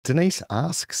Denise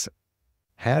asks,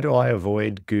 how do I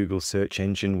avoid Google search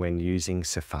engine when using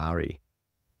Safari?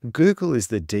 Google is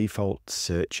the default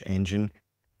search engine.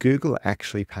 Google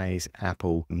actually pays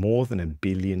Apple more than $1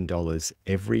 billion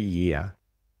every year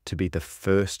to be the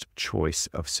first choice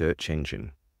of search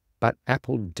engine. But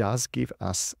Apple does give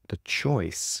us the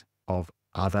choice of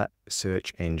other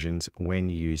search engines when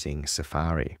using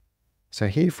Safari. So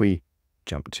here, if we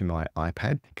jump to my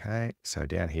iPad, okay, so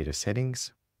down here to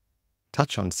settings,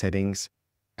 touch on settings,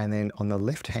 and then on the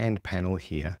left-hand panel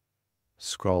here,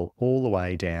 scroll all the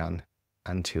way down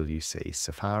until you see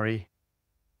Safari.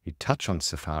 You touch on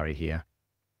Safari here,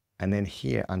 and then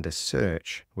here under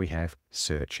search, we have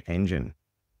search engine.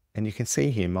 And you can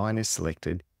see here mine is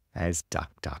selected as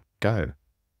DuckDuckGo.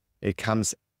 It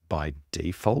comes by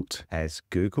default as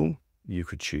Google. You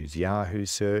could choose Yahoo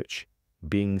search,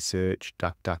 Bing search,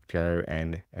 DuckDuckGo,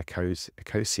 and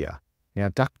Ecosia. Now,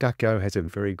 DuckDuckGo has a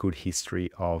very good history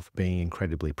of being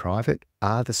incredibly private.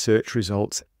 Are the search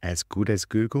results as good as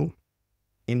Google?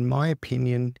 In my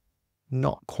opinion,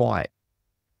 not quite.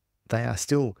 They are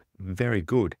still very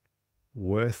good,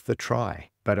 worth the try,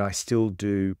 but I still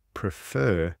do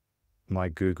prefer my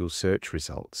Google search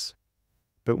results.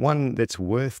 But one that's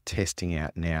worth testing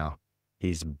out now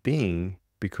is Bing,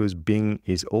 because Bing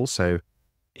is also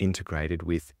integrated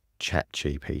with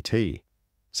ChatGPT.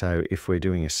 So if we're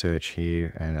doing a search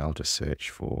here, and I'll just search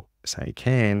for, say,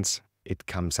 cans, it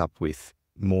comes up with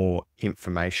more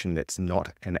information that's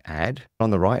not an ad. On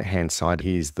the right-hand side,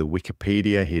 here's the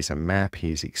Wikipedia, here's a map,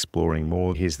 here's exploring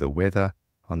more, here's the weather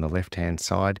on the left-hand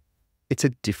side. It's a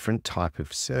different type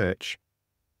of search,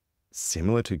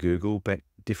 similar to Google, but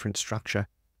different structure.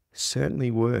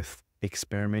 Certainly worth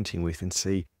experimenting with and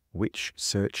see which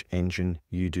search engine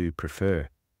you do prefer.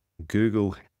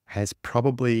 Google has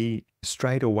probably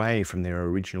strayed away from their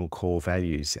original core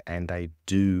values, and they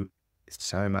do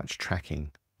so much tracking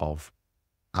of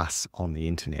us on the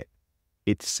internet.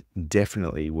 It's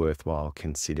definitely worthwhile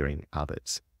considering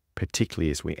others,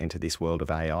 particularly as we enter this world of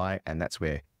AI, and that's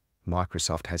where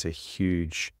Microsoft has a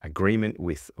huge agreement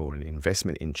with, or an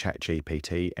investment in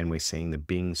ChatGPT, and we're seeing the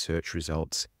Bing search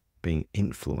results being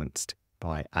influenced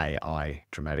by AI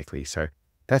dramatically. So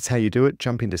that's how you do it.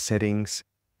 Jump into settings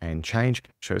and change.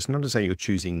 So it's not as though you're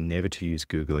choosing never to use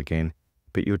Google again,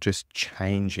 but you're just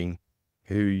changing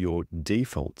who your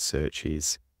default search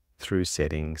is through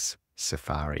settings,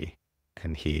 Safari,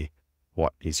 and here,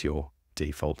 what is your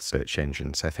default search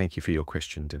engine? So thank you for your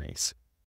question, Denise.